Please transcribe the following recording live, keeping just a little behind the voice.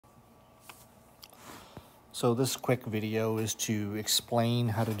So this quick video is to explain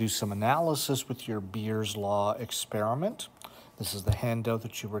how to do some analysis with your Beer's Law experiment. This is the handout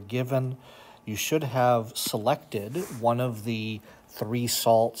that you were given. You should have selected one of the three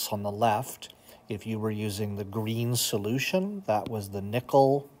salts on the left. If you were using the green solution, that was the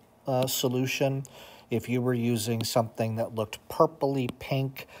nickel solution. If you were using something that looked purpley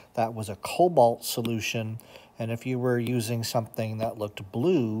pink, that was a cobalt solution. And if you were using something that looked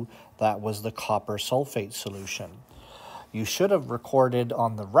blue, that was the copper sulfate solution. You should have recorded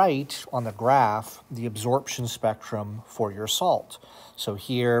on the right, on the graph, the absorption spectrum for your salt. So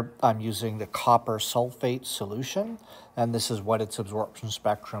here I'm using the copper sulfate solution, and this is what its absorption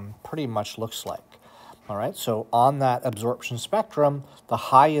spectrum pretty much looks like. All right, so on that absorption spectrum, the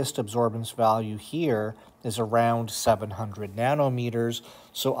highest absorbance value here is around 700 nanometers,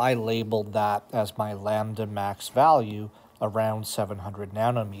 so I labeled that as my lambda max value around 700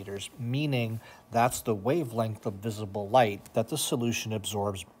 nanometers, meaning that's the wavelength of visible light that the solution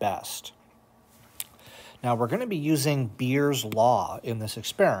absorbs best. Now we're going to be using Beer's Law in this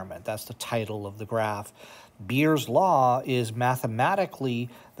experiment. That's the title of the graph. Beer's Law is mathematically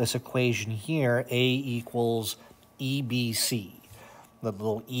this equation here, A equals EBC. The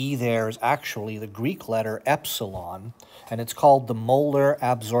little e there is actually the Greek letter epsilon, and it's called the molar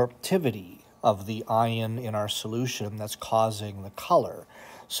absorptivity of the ion in our solution that's causing the color.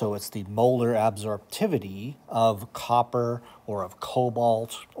 So it's the molar absorptivity of copper or of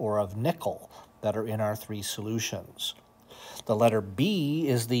cobalt or of nickel that are in our three solutions. The letter B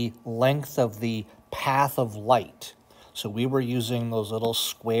is the length of the path of light. So we were using those little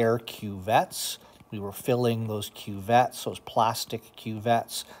square cuvettes. We were filling those cuvettes, those plastic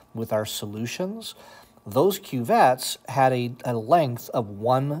cuvettes, with our solutions. Those cuvettes had a length of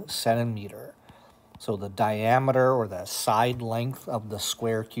 1 centimeter. So the diameter or the side length of the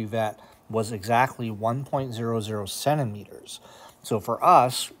square cuvette was exactly 1.00 centimeters. So for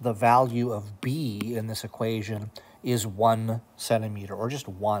us, the value of B in this equation is 1 centimeter, or just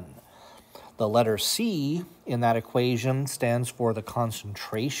 1. The letter C in that equation stands for the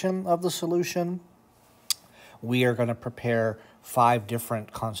concentration of the solution. We are going to prepare 5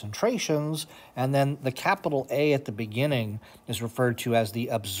 different concentrations, and then the capital A at the beginning is referred to as the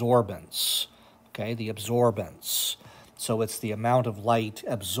absorbance. Okay, the absorbance. So it's the amount of light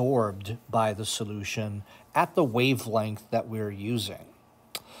absorbed by the solution at the wavelength that we're using.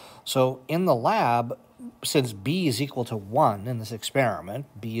 So in the lab, since B is equal to 1 in this experiment,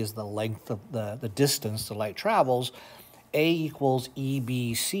 B is the length of the distance the light travels, A equals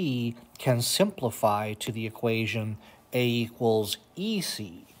EBC can simplify to the equation A equals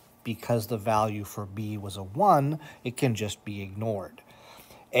EC. Because the value for B was a 1, it can just be ignored.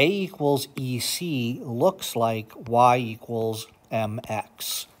 A equals EC looks like Y equals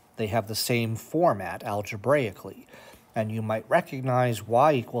MX. They have the same format algebraically. And you might recognize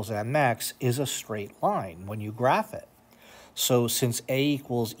Y equals MX is a straight line when you graph it. So since A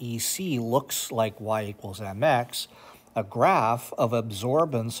equals EC looks like Y equals MX, a graph of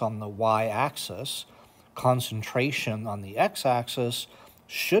absorbance on the y-axis, concentration on the x-axis,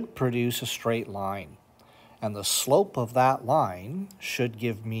 should produce a straight line. And the slope of that line should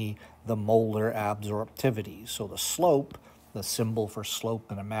give me the molar absorptivity. So the slope, the symbol for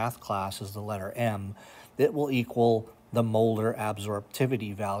slope in a math class is the letter M. It will equal the molar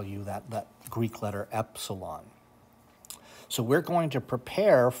absorptivity value, that Greek letter epsilon. So we're going to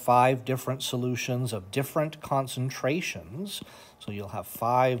prepare 5 different solutions of different concentrations. So you'll have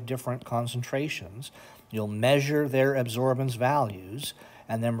 5 different concentrations. You'll measure their absorbance values,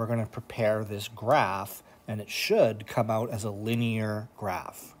 and then we're going to prepare this graph, and it should come out as a linear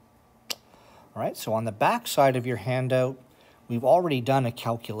graph. All right, so on the back side of your handout, we've already done a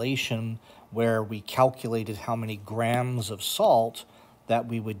calculation where we calculated how many grams of salt that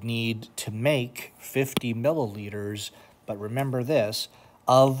we would need to make 50 milliliters, but remember this,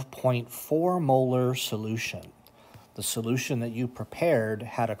 of 0.4 molar solution. The solution that you prepared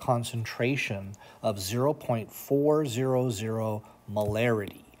had a concentration of 0.400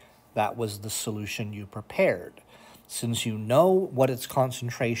 molarity. That was the solution you prepared. Since you know what its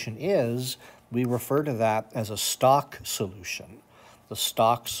concentration is, we refer to that as a stock solution. The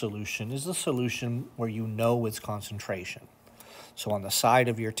stock solution is the solution where you know its concentration. So on the side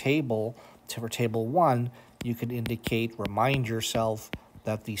of your table, for table 1, you can indicate, remind yourself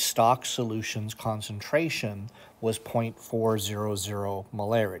that the stock solution's concentration was 0.400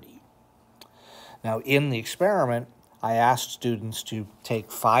 molarity. Now in the experiment, I asked students to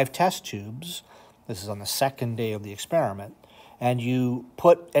take 5 test tubes. This is on the second day of the experiment. And you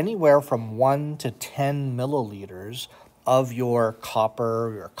put anywhere from 1 to 10 milliliters of your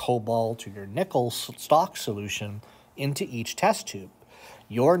copper, your cobalt, or your nickel stock solution into each test tube.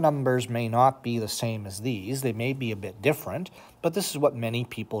 Your numbers may not be the same as these. They may be a bit different, but this is what many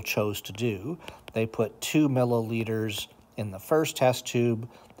people chose to do. They put 2 milliliters in the first test tube.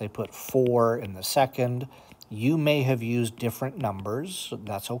 They put 4 in the second. You may have used different numbers. So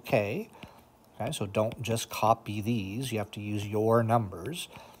that's okay. Okay, so don't just copy these. You have to use your numbers.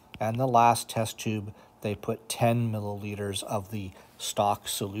 And the last test tube, they put 10 milliliters of the stock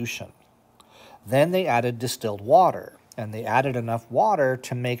solution. Then they added distilled water, and they added enough water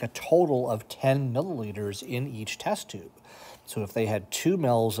to make a total of 10 milliliters in each test tube. So if they had 2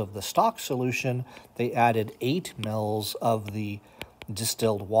 mils of the stock solution, they added 8 mils of the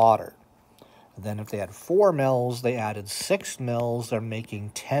distilled water. Then if they had 4 mils, they added 6 mils. They're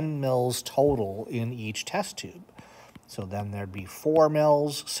making 10 mils total in each test tube. So then there'd be 4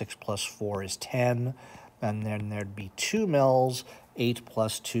 mils, 6 plus 4 is 10, and then there'd be 2 mils, 8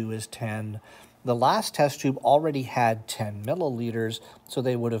 plus 2 is 10. The last test tube already had 10 milliliters, so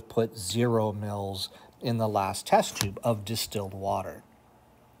they would have put 0 mils in the last test tube of distilled water.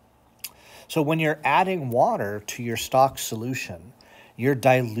 So when you're adding water to your stock solution, you're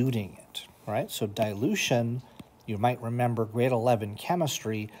diluting it, right? So dilution, you might remember grade 11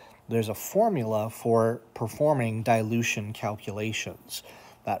 chemistry, there's a formula for performing dilution calculations.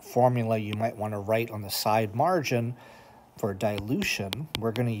 That formula you might want to write on the side margin. For dilution,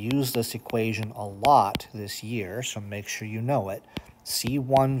 we're going to use this equation a lot this year, so make sure you know it.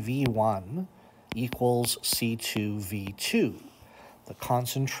 C1V1 equals C2V2. The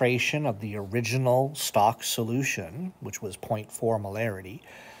concentration of the original stock solution, which was 0.4 molarity,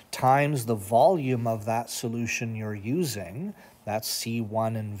 times the volume of that solution you're using, that's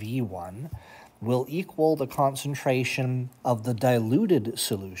C1 and V1, will equal the concentration of the diluted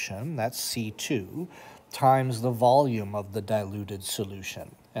solution, that's C2, times the volume of the diluted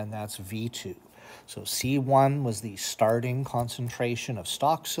solution, and that's V2. So C1 was the starting concentration of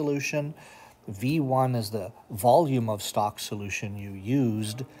stock solution, V1 is the volume of stock solution you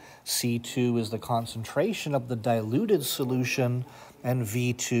used, C2 is the concentration of the diluted solution, and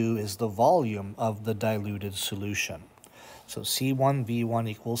V2 is the volume of the diluted solution. So C1 V1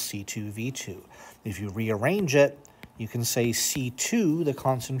 equals C2 V2. If you rearrange it, you can say C2, the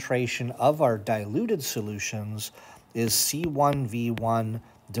concentration of our diluted solutions, is C1 V1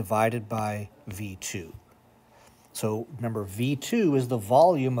 divided by V2. So remember, V2 is the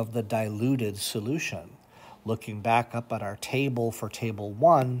volume of the diluted solution. Looking back up at our table for table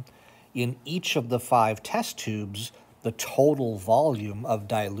 1, in each of the 5 test tubes, the total volume of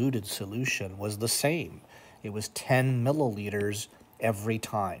diluted solution was the same. It was 10 milliliters every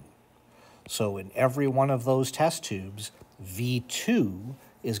time. So in every one of those test tubes, V2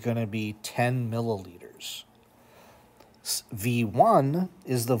 is going to be 10 milliliters. V1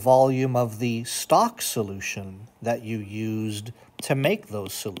 is the volume of the stock solution that you used to make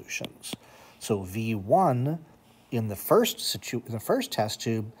those solutions. So V1 in the first test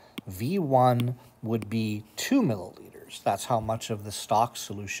tube, V1 would be 2 milliliters. That's how much of the stock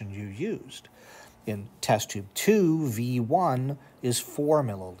solution you used. In test tube 2, V1 is 4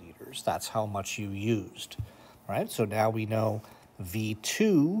 milliliters. That's how much you used. Right? So now we know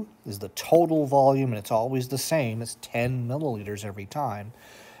V2 is the total volume, and it's always the same. It's 10 milliliters every time.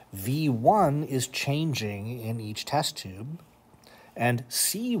 V1 is changing in each test tube. And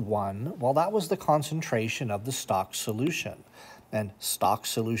C1, well, that was the concentration of the stock solution. And stock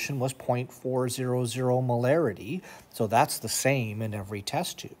solution was 0.400 molarity, so that's the same in every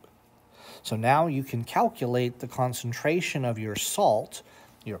test tube. So now you can calculate the concentration of your salt,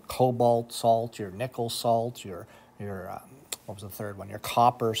 your cobalt salt, your nickel salt, your what was the third one? Your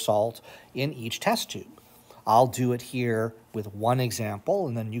copper salt in each test tube. I'll do it here with one example,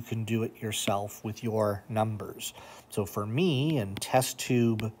 and then you can do it yourself with your numbers. So for me, in test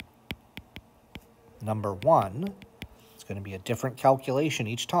tube number 1, it's going to be a different calculation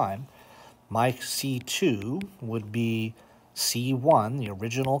each time. My C2 would be C1, the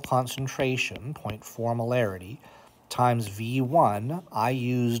original concentration, 0.4 molarity, times V1. I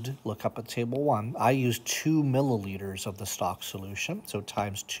used, look up at table 1, I used 2 milliliters of the stock solution, so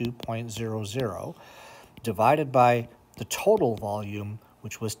times 2.00, divided by the total volume,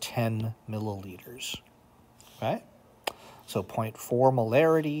 which was 10 milliliters. Okay? So 0.4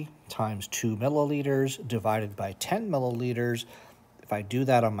 molarity times 2 milliliters divided by 10 milliliters. If I do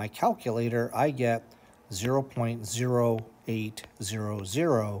that on my calculator, I get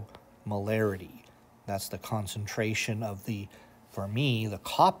 0.0800 molarity. That's the concentration of for me, the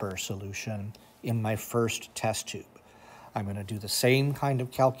copper solution in my first test tube. I'm going to do the same kind of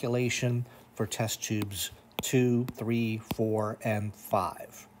calculation for test tubes 2, 3, 4, and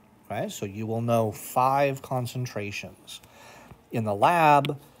 5. Okay, so you will know 5 concentrations. In the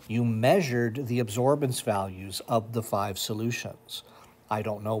lab, you measured the absorbance values of the 5 solutions. I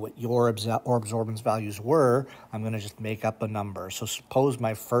don't know what your absorbance values were. I'm going to just make up a number. So suppose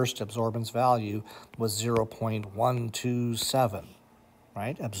my first absorbance value was 0.127,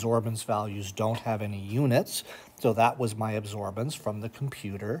 right? Absorbance values don't have any units, so that was my absorbance from the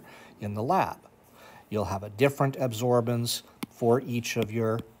computer in the lab. You'll have a different absorbance for each of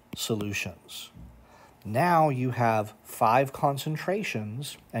your solutions. Now you have 5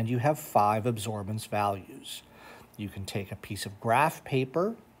 concentrations and you have 5 absorbance values. You can take a piece of graph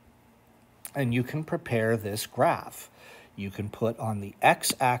paper and you can prepare this graph. You can put on the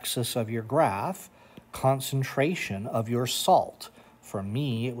x-axis of your graph concentration of your salt. For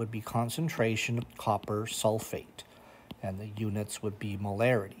me, it would be concentration of copper sulfate, and the units would be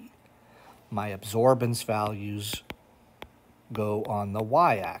molarity. My absorbance values go on the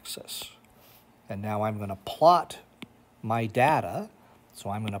y-axis. And now I'm going to plot my data. So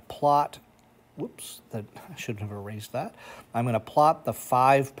I'm going to plot, whoops, I shouldn't have erased that. I'm going to plot the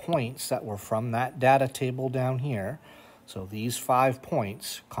 5 points that were from that data table down here. So these 5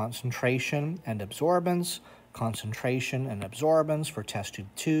 points, concentration and absorbance for test tube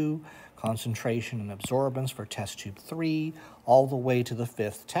 2, concentration and absorbance for test tube 3, all the way to the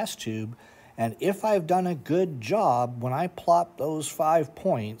 5th test tube. And if I've done a good job, when I plot those 5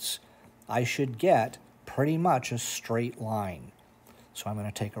 points, I should get pretty much a straight line. So I'm going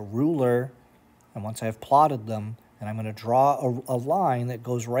to take a ruler, and once I've plotted them, and I'm going to draw a line that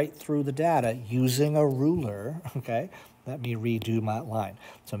goes right through the data using a ruler, okay? Let me redo my line.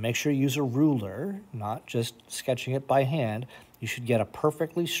 So make sure you use a ruler, not just sketching it by hand. You should get a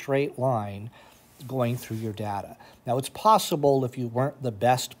perfectly straight line going through your data. Now, it's possible if you weren't the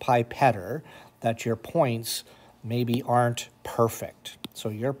best pipetter that your points maybe aren't perfect. So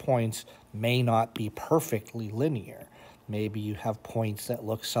your points may not be perfectly linear. Maybe you have points that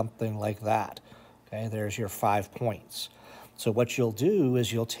look something like that. Okay, there's your 5 points. So what you'll do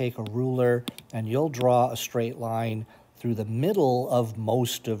is you'll take a ruler and you'll draw a straight line through the middle of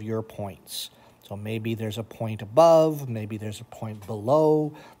most of your points. So maybe there's a point above, maybe there's a point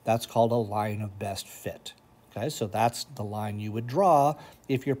below. That's called a line of best fit. Okay, so that's the line you would draw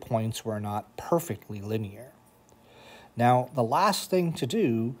if your points were not perfectly linear. Now, the last thing to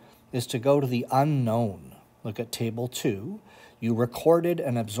do is to go to the unknown. Look at table 2. You recorded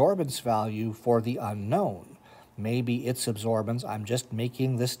an absorbance value for the unknown. Maybe its absorbance, I'm just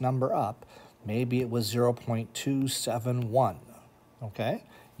making this number up, maybe it was 0.271, okay?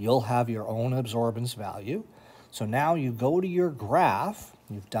 You'll have your own absorbance value. So now you go to your graph.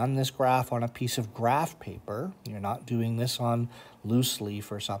 You've done this graph on a piece of graph paper. You're not doing this on loose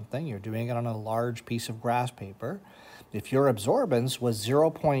leaf or something. You're doing it on a large piece of graph paper. If your absorbance was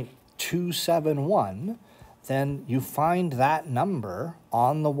 0.271, then you find that number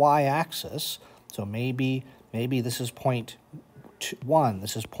on the y-axis. So maybe this is 0.1,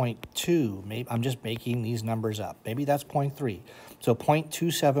 this is 0.2. Maybe I'm just making these numbers up. Maybe that's 0.3. So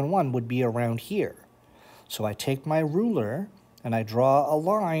 0.271 would be around here. So I take my ruler and I draw a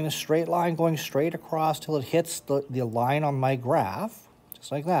line, a straight line going straight across till it hits the line on my graph,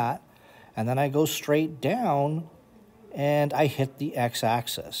 just like that. And then I go straight down and I hit the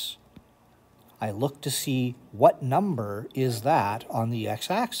x-axis. I look to see what number is that on the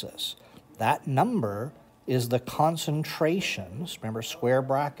x-axis. That number is the concentration. Remember, square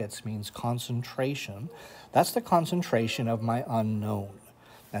brackets means concentration. That's the concentration of my unknown.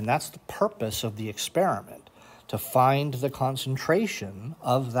 And that's the purpose of the experiment, to find the concentration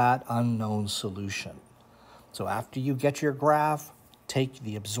of that unknown solution. So after you get your graph, take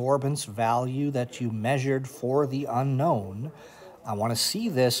the absorbance value that you measured for the unknown. I want to see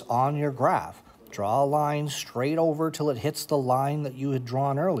this on your graph. Draw a line straight over till it hits the line that you had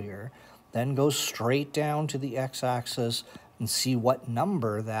drawn earlier, then go straight down to the x-axis and see what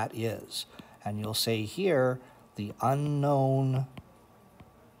number that is. And you'll say here, the unknown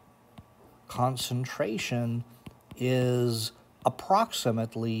concentration is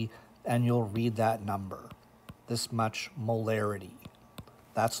approximately, and you'll read that number, this much molarity.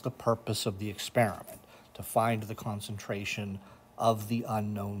 That's the purpose of the experiment, to find the concentration of the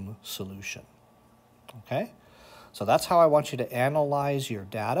unknown solution. Okay? So that's how I want you to analyze your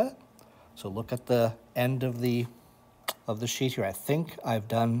data. So look at the end of the sheet here. I think I've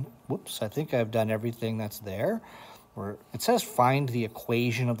done everything that's there. Where it says find the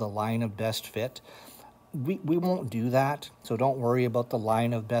equation of the line of best fit. We won't do that, so don't worry about the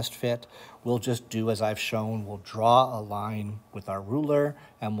line of best fit. We'll just do as I've shown. We'll draw a line with our ruler,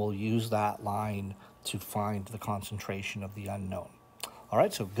 and we'll use that line to find the concentration of the unknown. All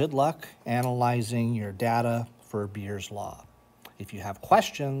right, so good luck analyzing your data for Beer's Law. If you have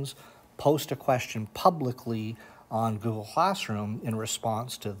questions, post a question publicly on Google Classroom in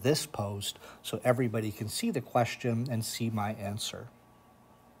response to this post so everybody can see the question and see my answer.